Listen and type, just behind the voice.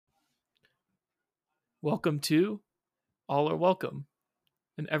Welcome to All Are Welcome,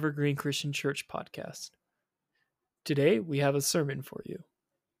 an Evergreen Christian Church podcast. Today we have a sermon for you.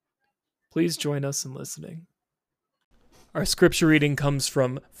 Please join us in listening. Our scripture reading comes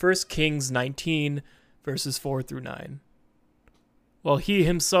from 1 Kings 19, verses 4 through 9. While he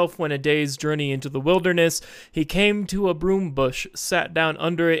himself went a day's journey into the wilderness, he came to a broom bush, sat down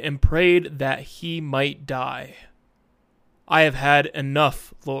under it, and prayed that he might die. "I have had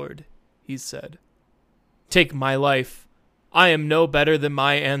enough, Lord," he said. "Take my life. I am no better than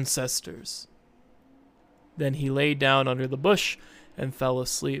my ancestors." Then he lay down under the bush and fell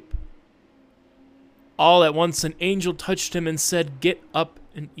asleep. All at once an angel touched him and said, "Get up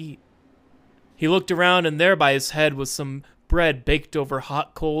and eat." He looked around, and there by his head was some bread baked over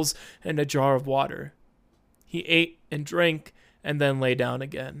hot coals and a jar of water. He ate and drank and then lay down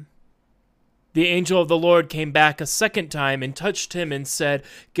again. The angel of the Lord came back a second time and touched him and said,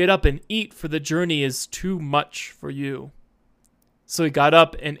 "Get up and eat, for the journey is too much for you." So he got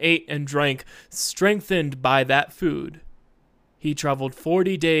up and ate and drank, strengthened by that food. He traveled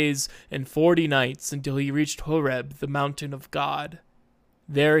 40 days and 40 nights until he reached Horeb, the mountain of God.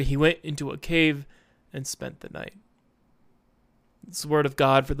 There he went into a cave and spent the night. This is the word of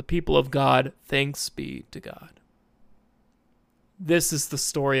God for the people of God. Thanks be to God. This is the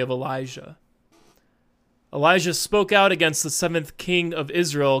story of Elijah. Elijah spoke out against the seventh king of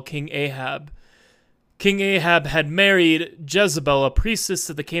Israel, King Ahab. King Ahab had married Jezebel, a priestess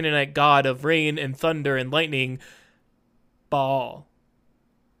of the Canaanite god of rain and thunder and lightning, Baal.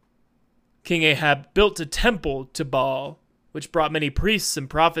 King Ahab built a temple to Baal, which brought many priests and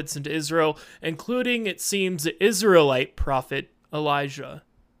prophets into Israel, including, it seems, the Israelite prophet Elijah.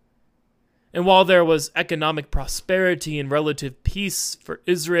 And while there was economic prosperity and relative peace for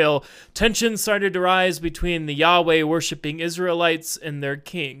Israel, tensions started to rise between the Yahweh-worshipping Israelites and their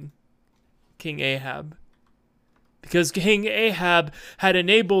king, King Ahab. Because King Ahab had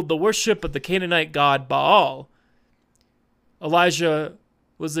enabled the worship of the Canaanite god Baal, Elijah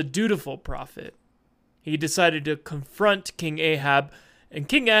was a dutiful prophet. He decided to confront King Ahab, and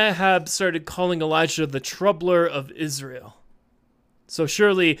King Ahab started calling Elijah the troubler of Israel. So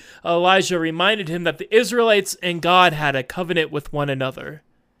surely Elijah reminded him that the Israelites and God had a covenant with one another.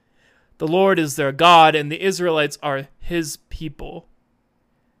 The Lord is their God, and the Israelites are his people.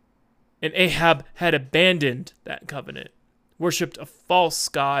 And Ahab had abandoned that covenant, worshipped a false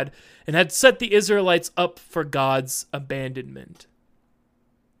god, and had set the Israelites up for God's abandonment.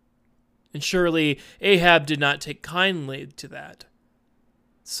 And surely Ahab did not take kindly to that.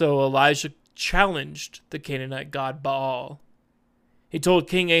 So Elijah challenged the Canaanite god Baal. He told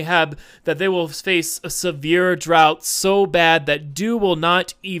King Ahab that they will face a severe drought so bad that dew will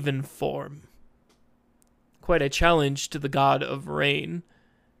not even form. Quite a challenge to the god of rain.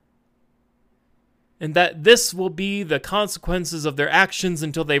 And that this will be the consequences of their actions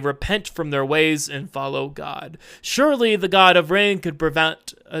until they repent from their ways and follow God. Surely the god of rain could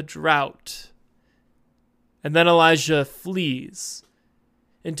prevent a drought. And then Elijah flees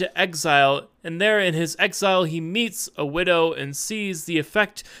into exile, and there in his exile he meets a widow and sees the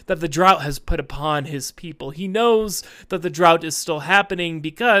effect that the drought has put upon his people. He knows that the drought is still happening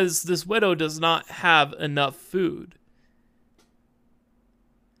because this widow does not have enough food.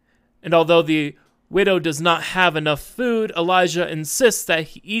 And although the widow does not have enough food, Elijah insists that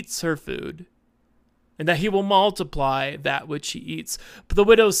he eats her food and that he will multiply that which he eats. But the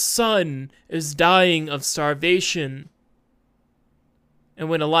widow's son is dying of starvation. And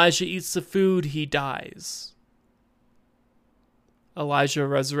when Elijah eats the food, he dies. Elijah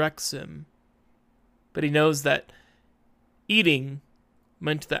resurrects him. But he knows that eating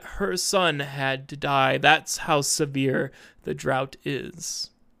meant that her son had to die. That's how severe the drought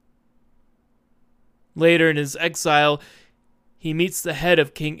is. Later in his exile, he meets the head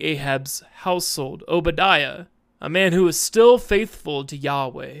of King Ahab's household, Obadiah, a man who is still faithful to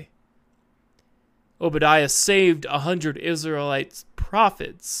Yahweh. Obadiah saved 100 Israelite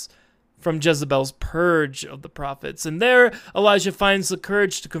prophets from Jezebel's purge of the prophets, and there Elijah finds the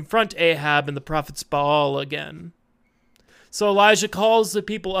courage to confront Ahab and the prophets Baal again. So Elijah calls the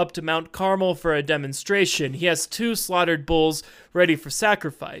people up to Mount Carmel for a demonstration. He has 2 slaughtered bulls ready for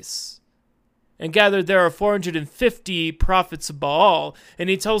sacrifice. And gathered there are 450 prophets of Baal,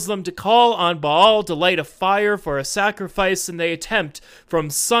 and he tells them to call on Baal to light a fire for a sacrifice, and they attempt from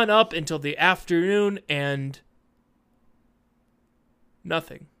sun up until the afternoon, and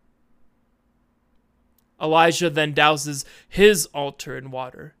nothing. Elijah then douses his altar in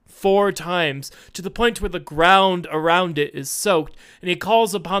water 4 times, to the point where the ground around it is soaked, and he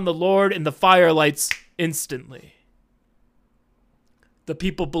calls upon the Lord, and the fire lights instantly. The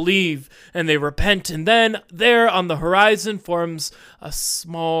people believe and they repent, and then there on the horizon forms a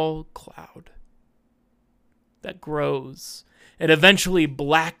small cloud that grows and eventually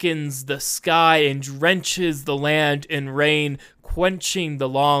blackens the sky and drenches the land in rain, quenching the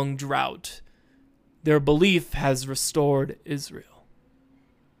long drought. Their belief has restored Israel.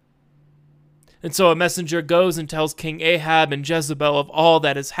 And so a messenger goes and tells King Ahab and Jezebel of all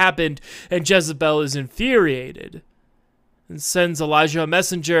that has happened, and Jezebel is infuriated and sends Elijah a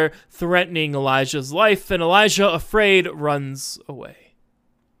messenger threatening Elijah's life, and Elijah, afraid, runs away.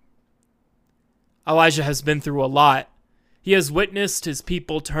 Elijah has been through a lot. He has witnessed his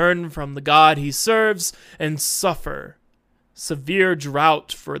people turn from the God he serves and suffer severe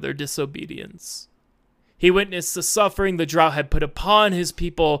drought for their disobedience. He witnessed the suffering the drought had put upon his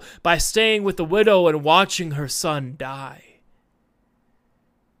people by staying with the widow and watching her son die.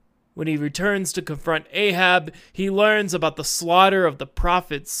 When he returns to confront Ahab, he learns about the slaughter of the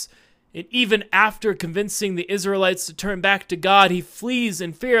prophets, and even after convincing the Israelites to turn back to God, he flees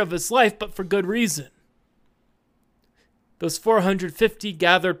in fear of his life, but for good reason. Those 450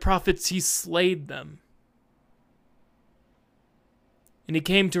 gathered prophets, he slayed them. And he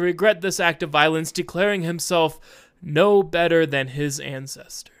came to regret this act of violence, declaring himself no better than his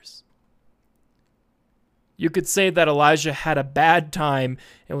ancestors. You could say that Elijah had a bad time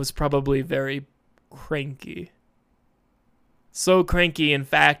and was probably very cranky. So cranky, in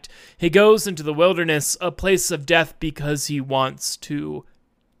fact, he goes into the wilderness, a place of death, because he wants to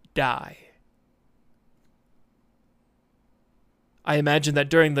die. I imagine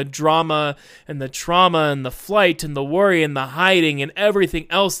that during the drama and the trauma and the flight and the worry and the hiding and everything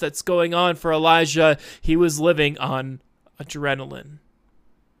else that's going on for Elijah, he was living on adrenaline.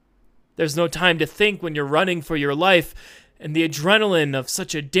 There's no time to think when you're running for your life, and the adrenaline of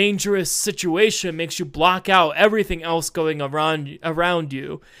such a dangerous situation makes you block out everything else going around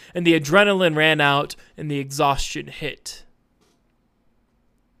you, and the adrenaline ran out and the exhaustion hit.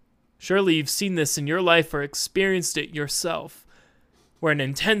 Surely you've seen this in your life or experienced it yourself, where an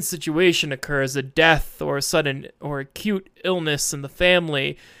intense situation occurs, a death or a sudden or acute illness in the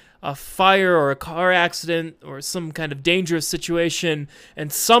family, a fire or a car accident or some kind of dangerous situation,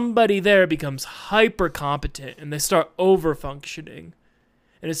 and somebody there becomes hyper competent and they start over-functioning.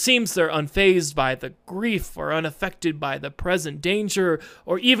 And it seems they're unfazed by the grief or unaffected by the present danger,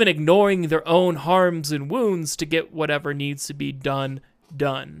 or even ignoring their own harms and wounds to get whatever needs to be done.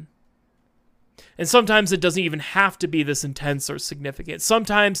 And sometimes it doesn't even have to be this intense or significant.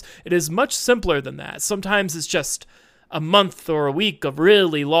 Sometimes it is much simpler than that. Sometimes it's just a month or a week of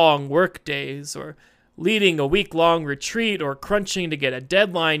really long work days, or leading a week-long retreat, or crunching to get a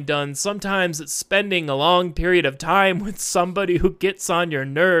deadline done. Sometimes it's spending a long period of time with somebody who gets on your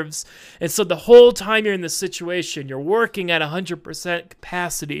nerves. And so the whole time you're in this situation, you're working at 100%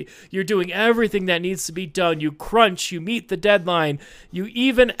 capacity. You're doing everything that needs to be done. You crunch, you meet the deadline. You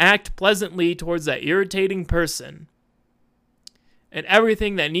even act pleasantly towards that irritating person. And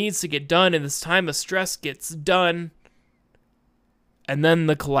everything that needs to get done in this time of stress gets done. And then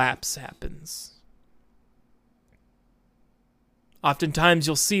the collapse happens. Oftentimes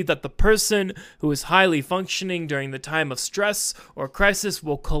you'll see that the person who is highly functioning during the time of stress or crisis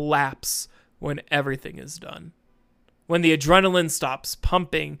will collapse when everything is done. When the adrenaline stops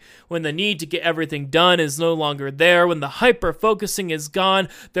pumping, when the need to get everything done is no longer there, when the hyper-focusing is gone,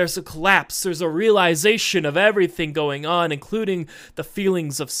 there's a collapse. There's a realization of everything going on, including the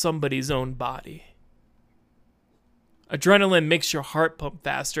feelings of somebody's own body. Adrenaline makes your heart pump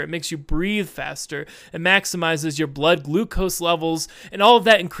faster, it makes you breathe faster, it maximizes your blood glucose levels, and all of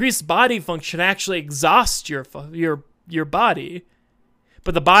that increased body function actually exhausts your body.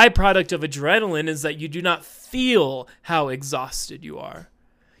 But the byproduct of adrenaline is that you do not feel how exhausted you are.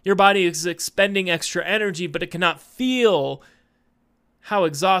 Your body is expending extra energy, but it cannot feel how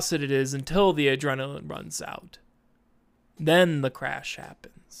exhausted it is until the adrenaline runs out. Then the crash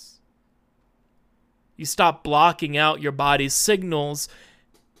happens. You stop blocking out your body's signals,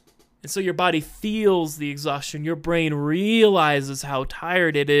 and so your body feels the exhaustion. Your brain realizes how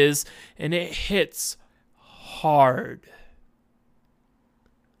tired it is, and it hits hard.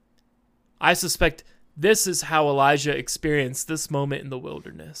 I suspect this is how Elijah experienced this moment in the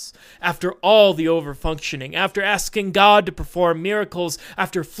wilderness. After all the overfunctioning, after asking God to perform miracles,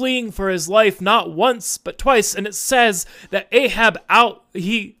 after fleeing for his life not once but twice, and it says that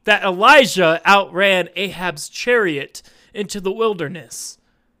Elijah outran Ahab's chariot into the wilderness.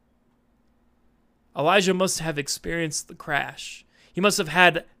 Elijah must have experienced the crash. He must have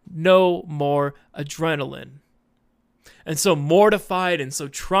had no more adrenaline. And so mortified and so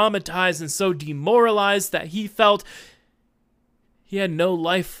traumatized and so demoralized that he felt He had no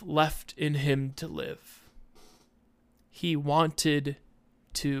life left in him to live. He wanted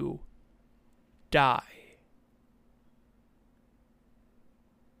to die.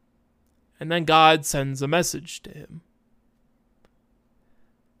 And then God sends a message to him.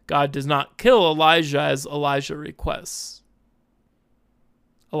 God does not kill Elijah as Elijah requests.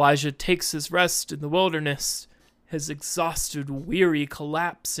 Elijah takes his rest in the wilderness, his exhausted, weary,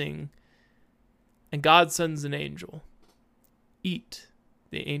 collapsing, and God sends an angel. Eat,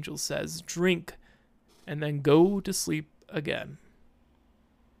 the angel says, drink, and then go to sleep again.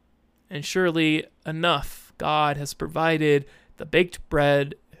 And surely enough, God has provided the baked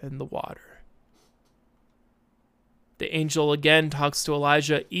bread and the water. The angel again talks to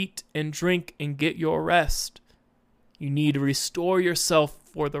Elijah, eat and drink and get your rest. You need to restore yourself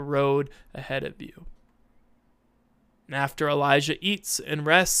for the road ahead of you. And after Elijah eats and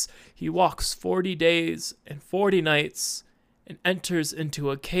rests, he walks 40 days and 40 nights and enters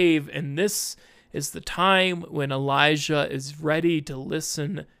into a cave. And this is the time when Elijah is ready to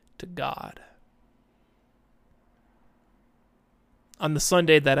listen to God. On the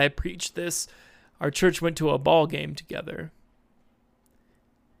Sunday that I preached this, our church went to a ball game together.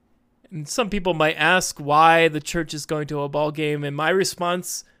 And some people might ask why the church is going to a ball game, and my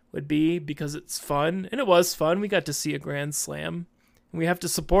response would be because it's fun, and it was fun. We got to see a grand slam. And we have to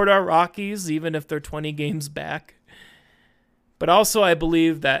support our Rockies, even if they're 20 games back. But also I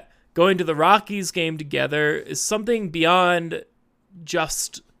believe that going to the Rockies game together is something beyond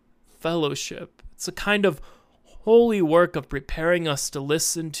just fellowship. It's a kind of holy work of preparing us to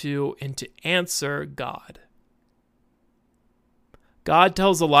listen to and to answer God. God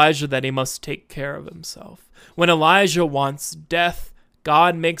tells Elijah that he must take care of himself. When Elijah wants death,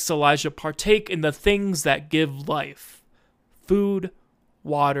 God makes Elijah partake in the things that give life: food,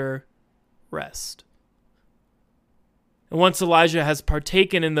 water, rest. And once Elijah has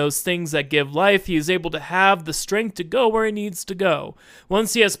partaken in those things that give life, he is able to have the strength to go where he needs to go.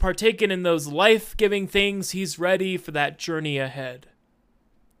 Once he has partaken in those life-giving things, he's ready for that journey ahead.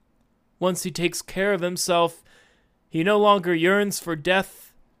 Once he takes care of himself, he no longer yearns for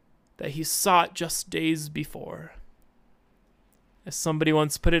death that he sought just days before. As somebody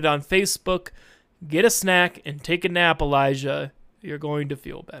once put it on Facebook, get a snack and take a nap, Elijah. You're going to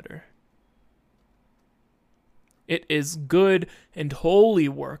feel better. It is good and holy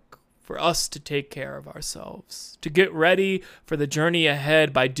work for us to take care of ourselves, to get ready for the journey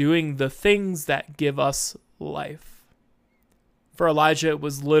ahead by doing the things that give us life. For Elijah, it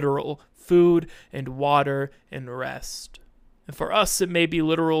was literal: food and water and rest. And for us, it may be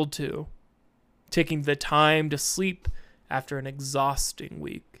literal too: taking the time to sleep after an exhausting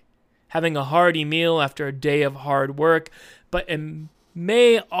week, having a hearty meal after a day of hard work, but it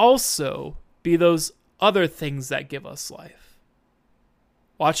may also be those other things that give us life.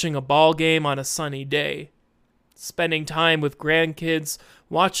 Watching a ball game on a sunny day, spending time with grandkids,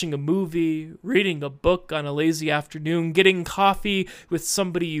 watching a movie, reading a book on a lazy afternoon, getting coffee with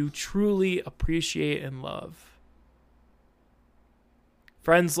somebody you truly appreciate and love.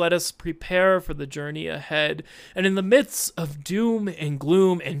 Friends, let us prepare for the journey ahead. And in the midst of doom and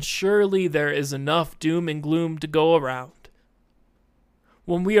gloom, and surely there is enough doom and gloom to go around,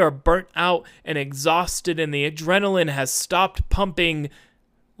 when we are burnt out and exhausted and the adrenaline has stopped pumping,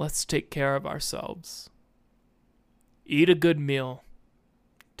 let's take care of ourselves. Eat a good meal.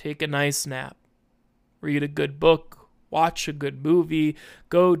 Take a nice nap. Read a good book. Watch a good movie.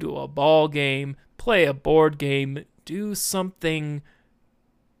 Go to a ball game. Play a board game. Do something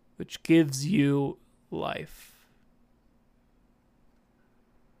which gives you life.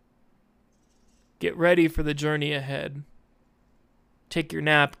 Get ready for the journey ahead. Take your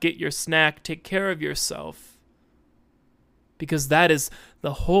nap, get your snack, take care of yourself. Because that is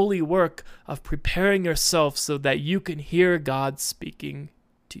the holy work of preparing yourself so that you can hear God speaking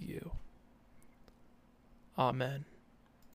to you. Amen.